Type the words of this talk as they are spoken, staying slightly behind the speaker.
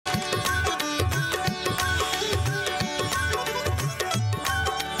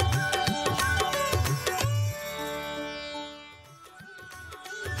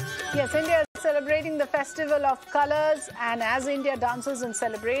Yes, India is celebrating the festival of colors, and as India dances and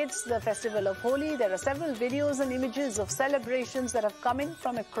celebrates the festival of Holi, there are several videos and images of celebrations that have come in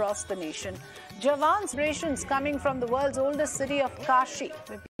from across the nation. Javan celebrations coming from the world's oldest city of Kashi,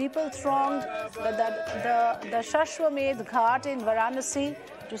 where people thronged the Shashwamedh Ghat in Varanasi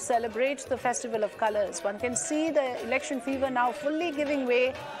to celebrate the festival of colors. One can see the election fever now fully giving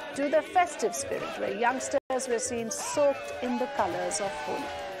way to the festive spirit, where youngsters were seen soaked in the colors of Holi.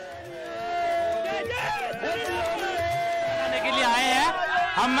 के लिए आए हैं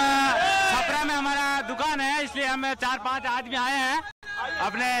हम छपरा में हमारा दुकान है, इसलिए हम 4-5 आदमी आए हैं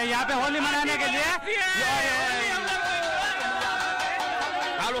अपने यहाँ पे होली मनाने के लिए।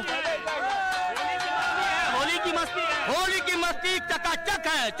 होली की मस्ती चकाचक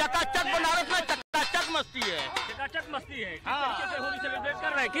है, चकाचक बनारस में चकाचक मस्ती है, चकाचक मस्ती है। किस तरीके से होली सेलिब्रेट कर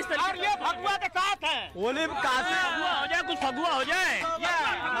रहे हैं, किस तरीके से फगुआ के साथ है होली काशी फगुआ हो जाए, कुछ फगुआ हो जाए,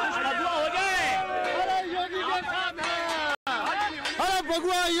 फगुआ हो जाए। अरे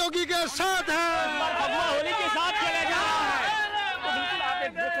फगुआ योगी के साथ है, फगुआ होली के साथ खेला जा रहा है। तो बिल्कुल आप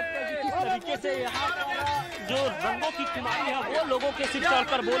देख सकते हैं कि किस तरीके से यहाँ जो रंगों की खुमारी है वो लोगों के सिर चढ़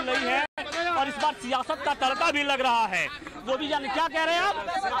कर बोल रही है, और इस बार सियासत का तड़का भी लग रहा है। वो भी जाने क्या कह रहे हैं आप?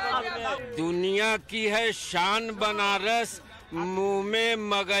 दुनिया की है शान बनारस, मुंह में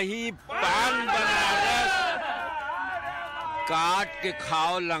मगही पान बनारस, काट के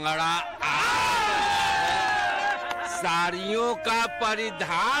खाओ लंगड़ा, साड़ियों का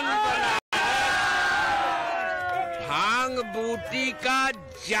परिधान बनारस, भांग बूटी का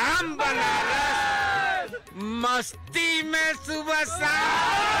जाम बनारस, मस्ती में सुबह शाम।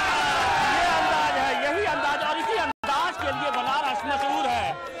 ये अंदाज है, यही अंदाज, और इसी अंदाज के लिए बनारस मशहूर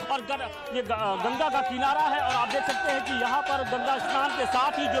है। और ये गंगा का किनारा है, और आप देख सकते हैं कि यहाँ पर गंगा स्नान के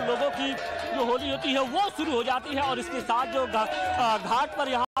साथ ही जो लोगों की जो होली होती है वो शुरू हो जाती है, और इसके साथ जो घाट पर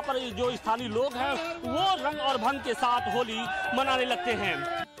यहाँ पर जो स्थानीय लोग हैं वो रंग और भंग के साथ होली मनाने लगते हैं।